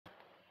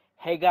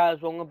Hey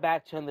guys, welcome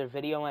back to another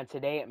video, and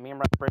today me and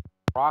my friend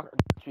Rock are going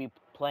to be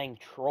playing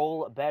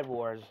Troll Bed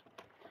Wars.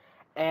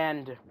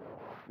 And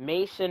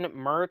Mason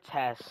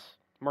Mertez,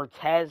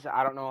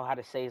 I don't know how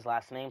to say his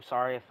last name,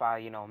 sorry if I,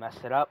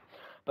 messed it up.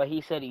 But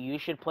he said you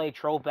should play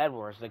Troll Bed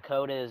Wars. The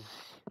code is,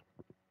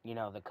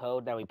 the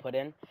code that we put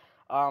in.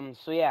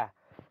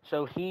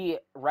 So he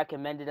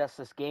recommended us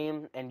this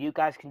game, and you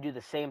guys can do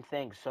the same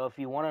thing. So if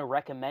you want to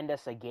recommend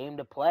us a game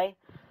to play,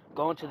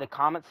 go into the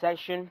comment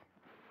section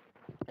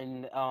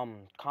and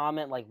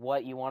comment like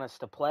what you want us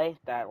to play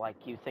that like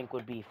you think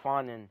would be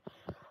fun and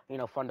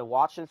fun to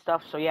watch and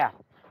stuff. So yeah,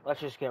 let's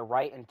just get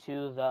right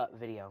into the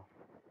video.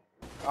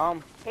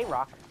 Hey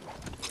Rock.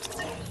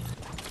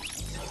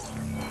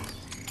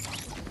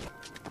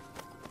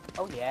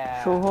 Oh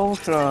yeah. So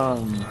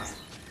wholesome.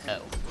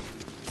 Oh.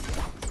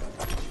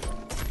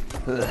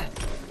 Woo!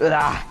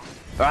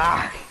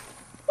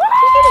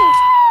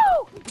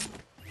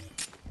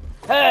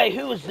 Hey,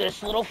 who's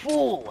this little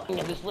fool?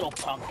 This little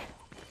punk.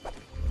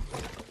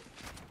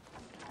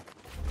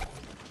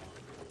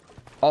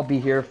 I'll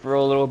be here for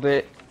a little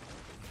bit.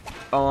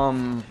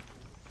 You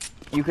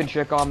can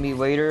check on me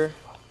later.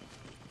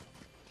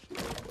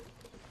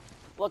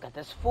 Look at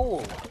this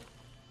fool.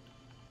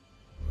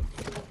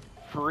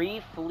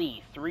 Free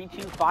Flea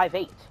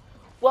 3258.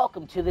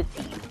 Welcome to the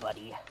team,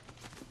 buddy.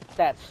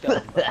 That's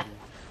so buddy.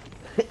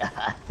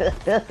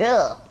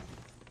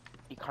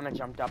 You kind of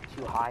jumped up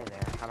too high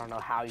there. I don't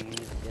know how you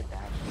even did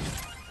that.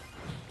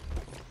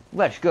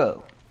 Let's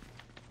go.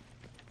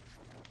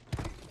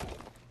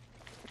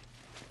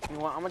 You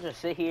know what, I'm gonna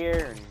just sit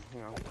here and,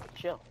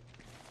 chill.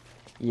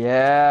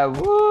 Yeah,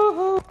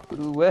 woohoo!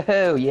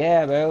 Whoa,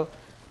 yeah, bro.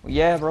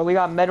 Yeah, bro, we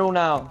got metal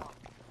now.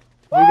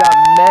 We got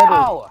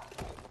metal.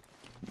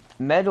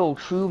 Metal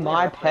to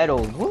my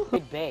pedal. Woo.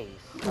 Big base.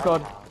 Oh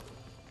god.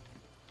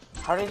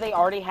 How do they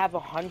already have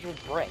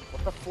 100 brick?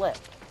 What the flip?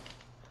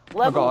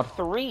 Level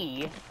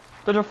 3?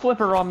 There's a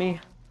flipper on me.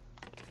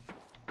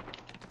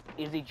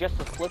 Is he just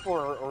a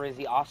flipper or is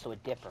he also a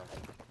dipper?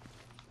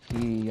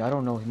 I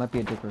don't know, he might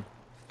be a dipper.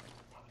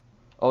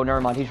 Oh,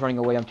 never mind. He's running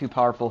away. I'm too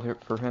powerful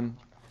for him.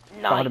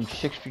 Nice. Got him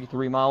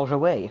 63 miles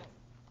away.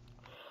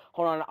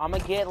 Hold on. I'm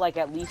gonna get like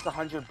at least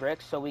 100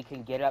 bricks so we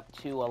can get up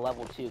to a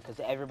level 2 because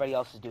everybody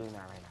else is doing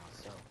that right now.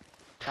 So.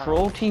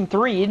 Troll Team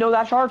 3. You know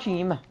that's our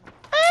team.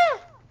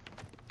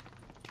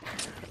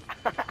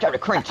 Try to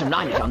crank some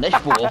 90s on this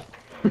fool.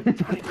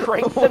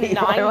 Crank some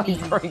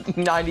 90s.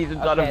 Cranking 90s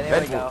inside of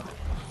there we go.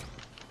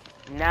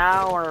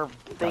 Now our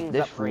thing's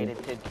upgraded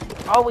to...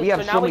 Oh wait,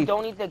 so now we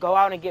don't need to go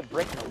out and get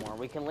brick no more.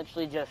 We can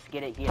literally just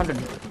get it here.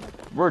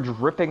 We're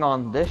dripping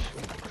on this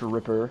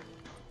dripper.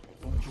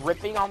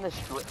 Dripping on this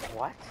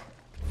what?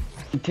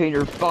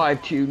 Container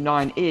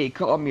 529A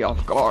caught me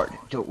off guard.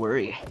 Don't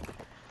worry.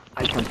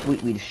 I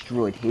completely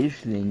destroyed his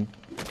thing.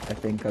 I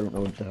think. I don't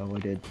know what the hell I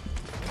did.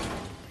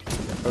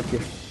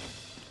 Okay.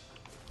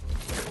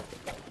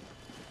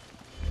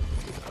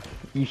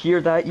 You hear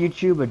that,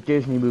 YouTube? A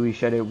Disney movie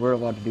said it. We're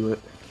allowed to do it.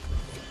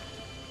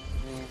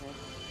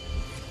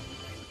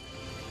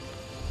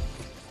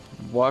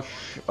 Watch,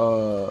 You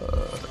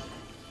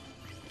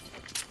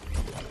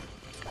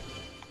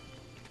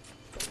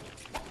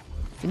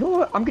know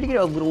what? I'm gonna get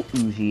a little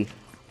Uzi.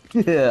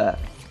 Yeah.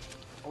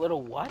 A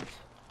little what?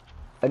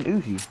 An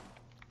Uzi.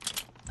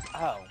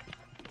 Oh.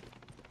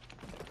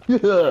 Yeah.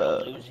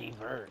 Uzi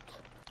vert.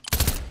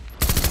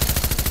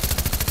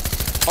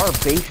 Our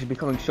base is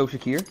becoming so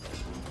secure.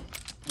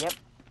 Yep.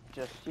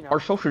 Just, Our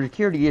social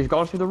security has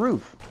gone through the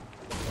roof.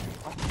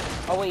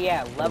 Oh wait,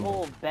 yeah.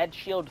 Level bed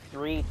shield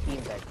 3 team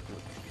bed.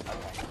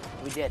 Okay,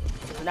 we did.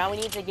 So now we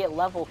need to get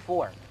level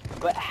 4.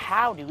 But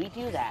how do we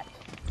do that?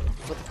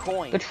 With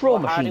coins. The troll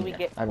machine. How do we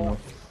get I don't know.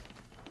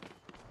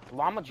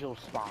 Llama jewel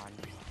spawn.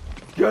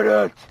 Get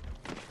it!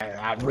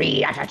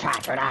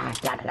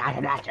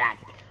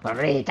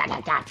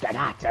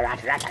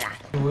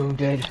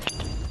 Wounded.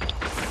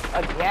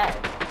 Again.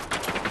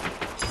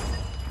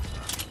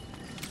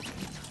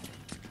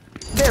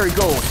 There he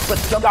goes.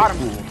 Let's jump. Got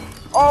him.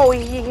 Oh,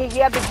 he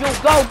had the jewel.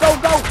 Go, go,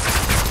 go!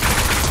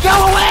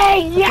 Go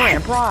away!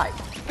 Yes! Pride.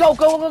 Go,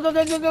 go, go, go,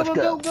 go, go, go,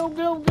 go, go,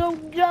 go, go,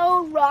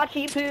 go,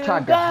 Rocky Poo,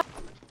 go!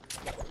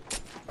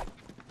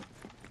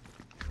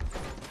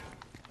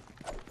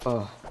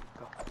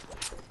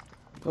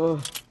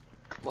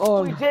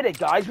 We did it,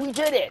 guys. We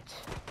did it.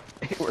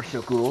 We're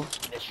so cool.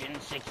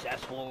 Mission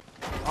successful.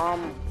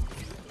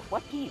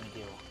 What do you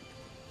do?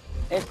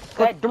 It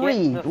Click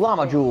 3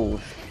 llama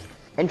jewels.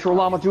 Enter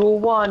llama jewel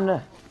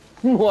 1.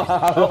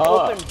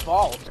 Open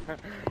vault.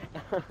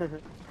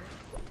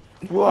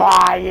 They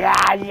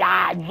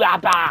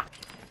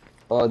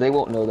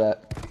won't know that.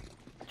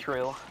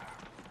 True.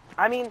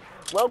 I mean,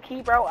 low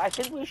key, bro. I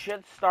think we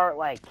should start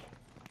like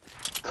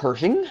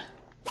cursing.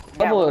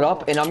 Level it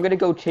up, and I'm gonna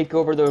go take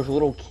over those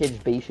little kids'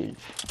 bases.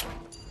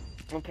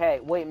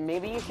 Okay, wait.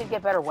 Maybe you should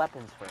get better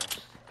weapons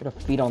first. Gonna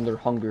feed on their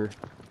hunger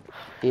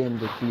and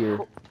their fear.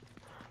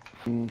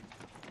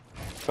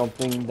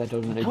 Something that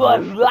doesn't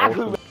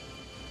exist.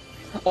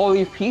 All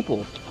these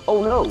people.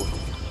 Oh no.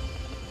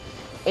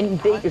 And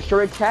they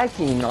started tag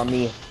teaming on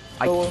me.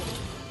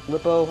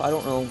 Lippo, I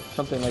don't know,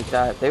 something like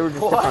that. They were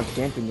just kept on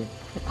chanting it.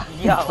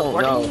 Yo, I don't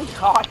what know. are you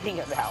talking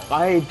about?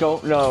 I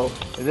don't know.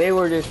 They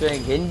were just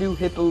saying Hindu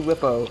Hippo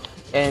Lippo,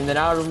 and then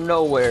out of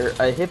nowhere,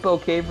 a hippo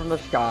came from the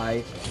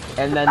sky,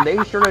 and then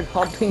they started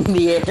humping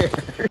the air.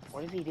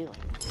 What is he doing?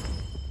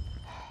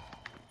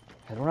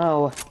 I don't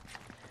know.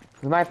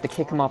 We might have to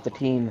kick him off the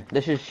team.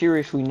 This is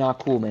seriously not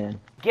cool, man.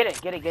 Get it,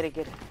 get it, get it,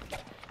 get it.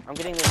 I'm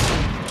getting this.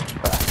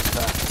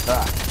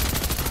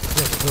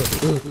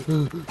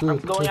 I'm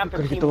going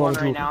after team one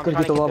right now. I'm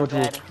trying to get their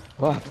bed.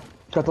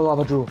 Got the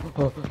lava jewel.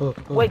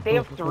 Wait, they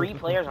have 3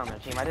 players on their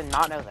team. I did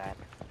not know that.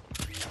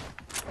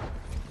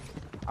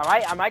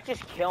 I might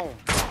just kill him.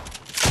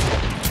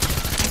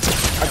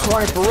 I'm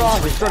trying for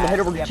Ross. He's starting to head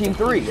over to team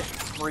 3.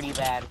 Pretty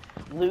bad.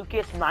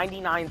 Lucas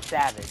 99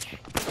 Savage.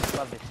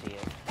 Love to see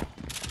it.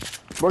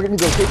 We're gonna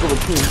go take over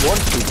team 1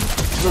 team.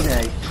 We're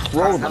gonna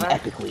troll them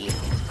epically.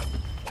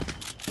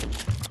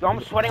 Yo, I'm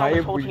sweating on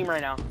this whole team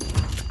right now.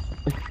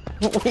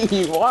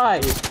 Wait, why?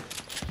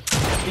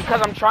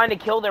 Because I'm trying to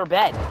kill their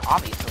bed,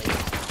 obviously.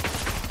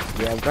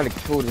 Yeah, I'm trying to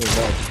kill their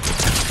bed.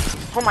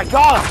 Oh my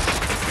god!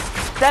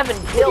 7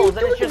 kills,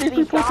 and it's just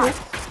these guys.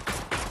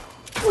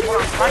 Well,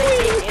 I'm trying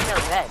to get in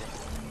their bed.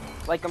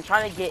 Like, I'm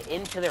trying to get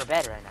into their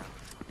bed right now.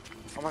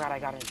 Oh my god, I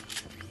got in.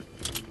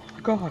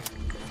 Oh god.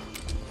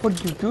 What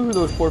did you do to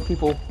those poor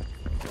people?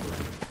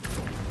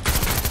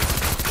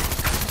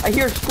 I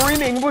hear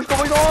screaming! What's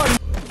going on?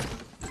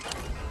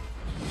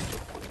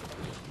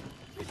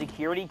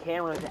 Security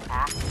cameras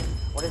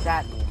active. What does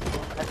that mean?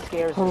 That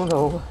scares me. Oh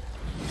no.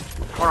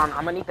 Hold on,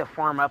 I'm gonna need to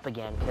farm up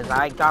again, because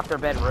I got their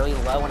bed really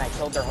low and I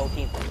killed their whole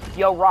team.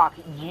 Yo, Rock,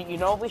 you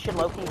know what we should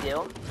low-key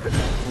do?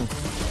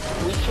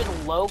 We should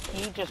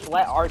low-key just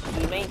let our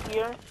teammate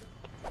here...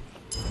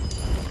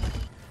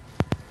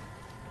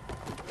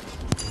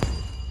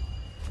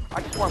 I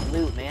just want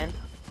loot, man.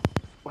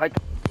 Like...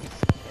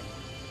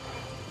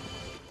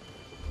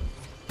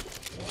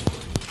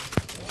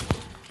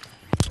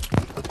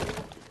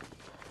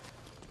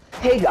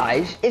 Hey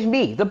guys, it's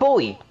me, the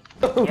bully.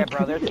 Yeah,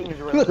 bro, their team is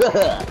really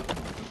bad.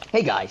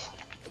 Hey guys.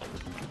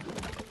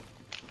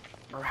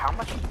 Or how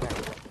much is that?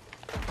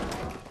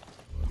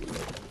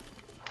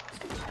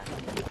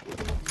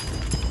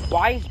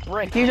 Why is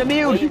Brick? He's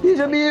immune! He's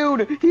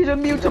immune! He's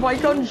immune to my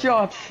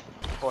gunshots!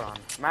 Hold on,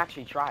 I'm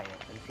actually try it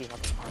and see if I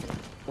can find it.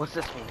 What's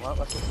this one?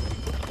 What's this one?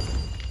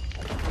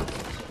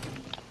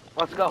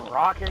 Let's go,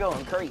 Rock, you're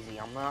going crazy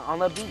on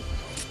the beat.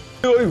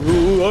 That's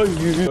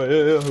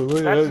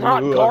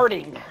not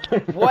guarding.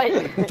 What?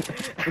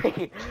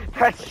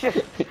 That's just...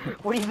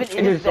 What even is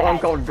that? It's a song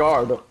called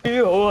Guard.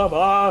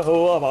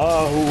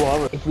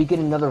 If we get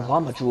another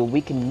llama jewel,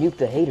 we can nuke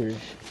the haters.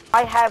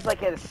 I have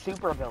like a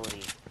super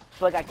ability.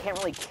 So like I can't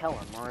really kill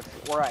him,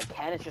 or I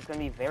can, it's just gonna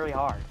be very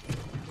hard.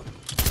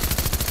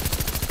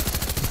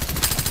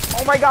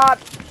 Oh my god!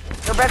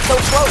 Their bed's so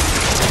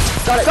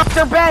close! Got it! Got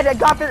their bed! I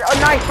got their... Oh,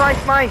 nice,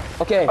 nice, nice!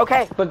 Okay.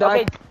 Okay. But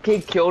that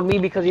kid killed me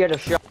because he had a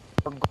shot.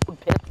 Gold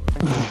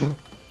pistol.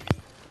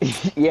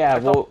 Yeah,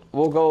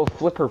 we'll go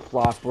flipper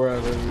flop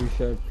wherever we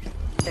should.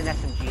 An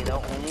SMG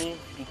though, only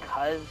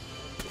because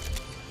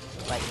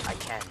like I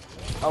can.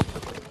 Oh,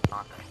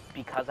 not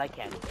because I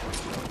can.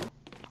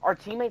 Our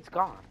teammate's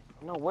gone.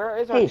 No, where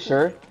is our Hey, teammate?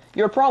 sir.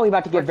 You're probably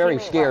about to get very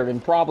teammate scared left.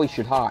 and probably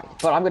should hide,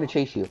 but I'm gonna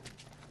chase you.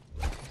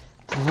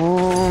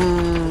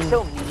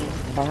 So mean.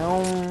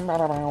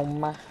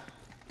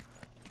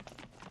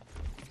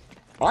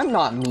 I'm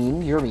not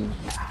mean, you're mean.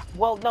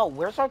 Well, no,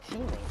 where's our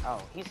teammate?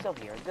 Oh, he's still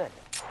here. Good.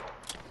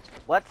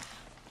 Let's...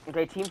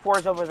 Okay, Team 4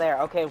 is over there.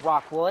 Okay,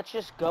 Rock, well, let's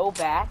just go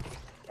back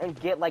and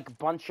get, like, a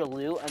bunch of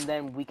loot, and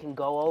then we can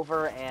go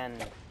over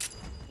and,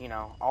 you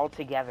know, all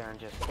together and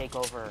just take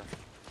over,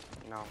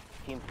 you know,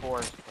 Team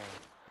 4's thing.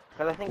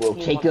 Because I think We'll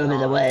Team take them in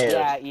the way.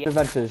 Yeah.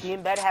 Defenses.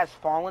 Team Bed has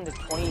fallen to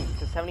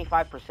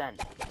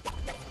 75%.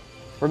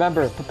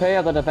 Remember,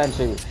 prepare the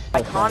defenses.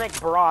 Iconic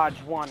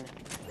Barrage won.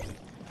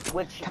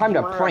 Which Time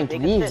to prank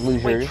these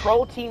losers. Wait,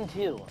 Troll Team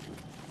 2.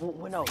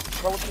 No,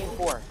 Troll Team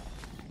 4.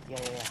 Yeah.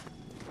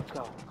 Let's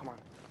go. Come on.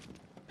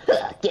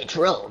 Get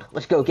trolled.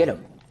 Let's go get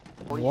him.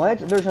 What?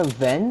 There's a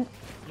vent?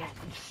 Yeah,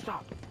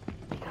 stop.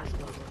 Because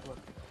look.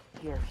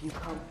 Here, if you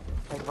come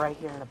like right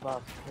here and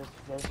above,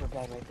 there's your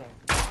bed right there.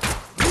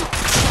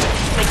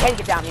 They can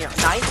get down here.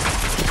 Nice.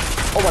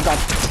 Oh my god.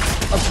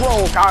 A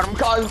troll. Got him.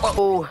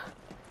 Oh.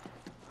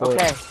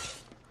 Okay.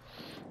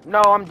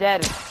 No, I'm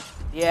dead.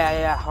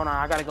 Yeah. Hold on,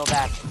 I gotta go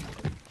back.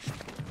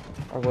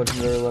 Our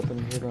legendary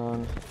weapons are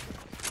gone.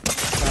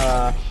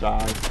 Ah,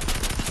 shy.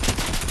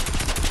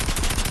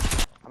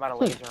 I'm about to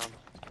laser him.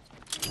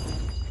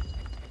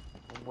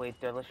 Wait,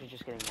 they're literally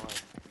just getting wood.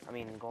 I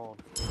mean,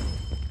 gold.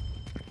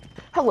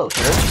 Hello,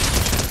 sir.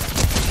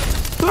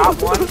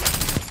 Top one.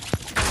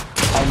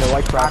 I know,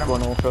 I cracked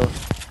one also.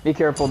 Be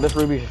careful, this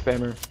Ruby's a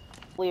spammer.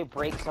 Hopefully it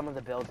breaks some of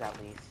the builds at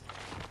least.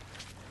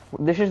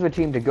 This is the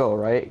team to go,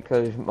 right?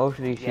 Because most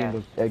of these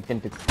teams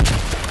tend to...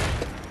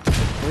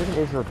 Where even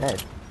is your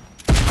bed?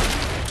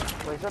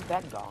 Where's their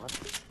bed gone?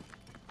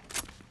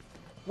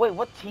 Wait,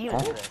 what team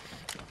is this?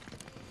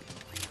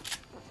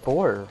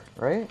 4,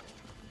 right?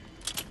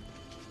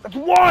 That's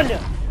one!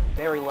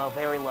 Very low,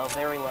 very low,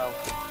 very low.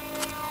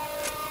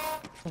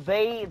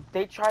 They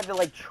tried to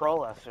like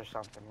troll us or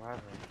something,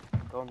 whatever.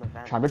 Go in the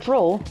vent. Trying to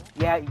troll.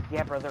 Yeah,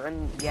 brother.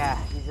 Yeah,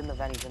 he's in the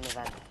vent, he's in the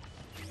vent.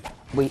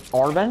 Wait,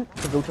 our vent?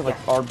 To go to like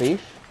our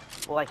base?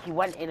 Well, like he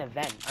went in a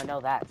vent. I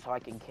know that, so I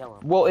can kill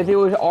him. Well, if it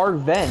was our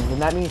vent, then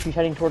that means he's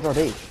heading towards our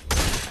base.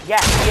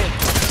 Yeah, he is.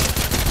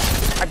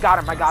 I got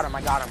him.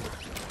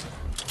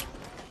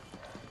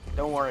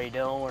 Don't worry. We're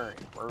going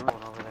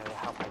over there to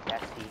help my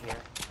bestie here.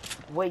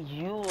 Wait,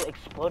 you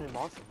exploded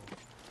multiple.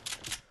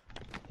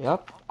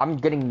 Yep. I'm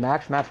getting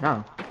max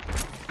now.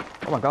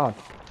 Oh my god.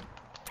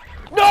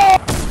 No!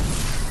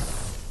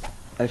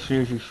 As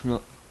soon as you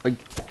smell, like,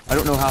 I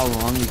don't know how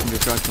long you can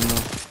distract them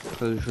though,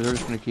 because they're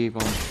just gonna keep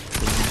on.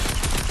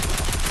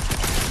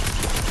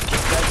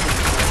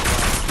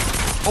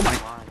 Oh my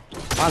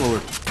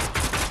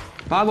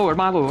lord.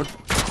 My lord.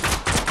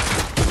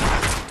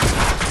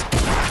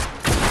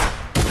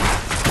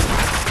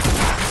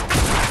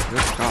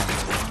 Good shot.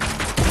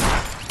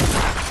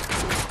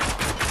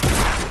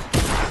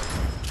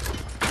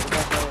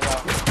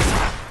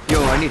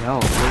 Yo, I need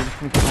help. They're just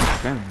gonna keep on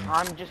spamming me.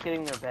 I'm just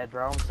getting their bed,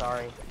 bro. I'm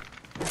sorry.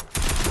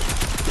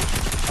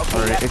 Okay,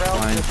 Alright, it's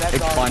fine.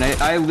 It's fine.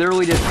 I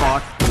literally just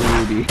fought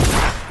through the...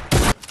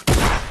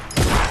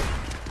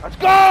 Let's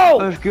go!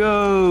 Let's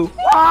go!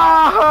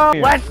 Oh,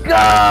 let's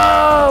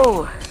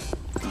go!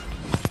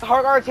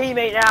 Hug our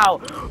teammate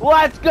now.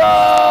 Let's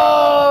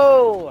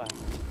go!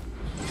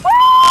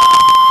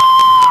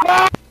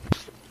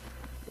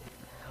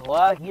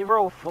 What? You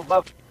roll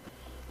football.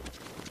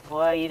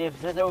 What? You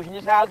just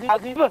how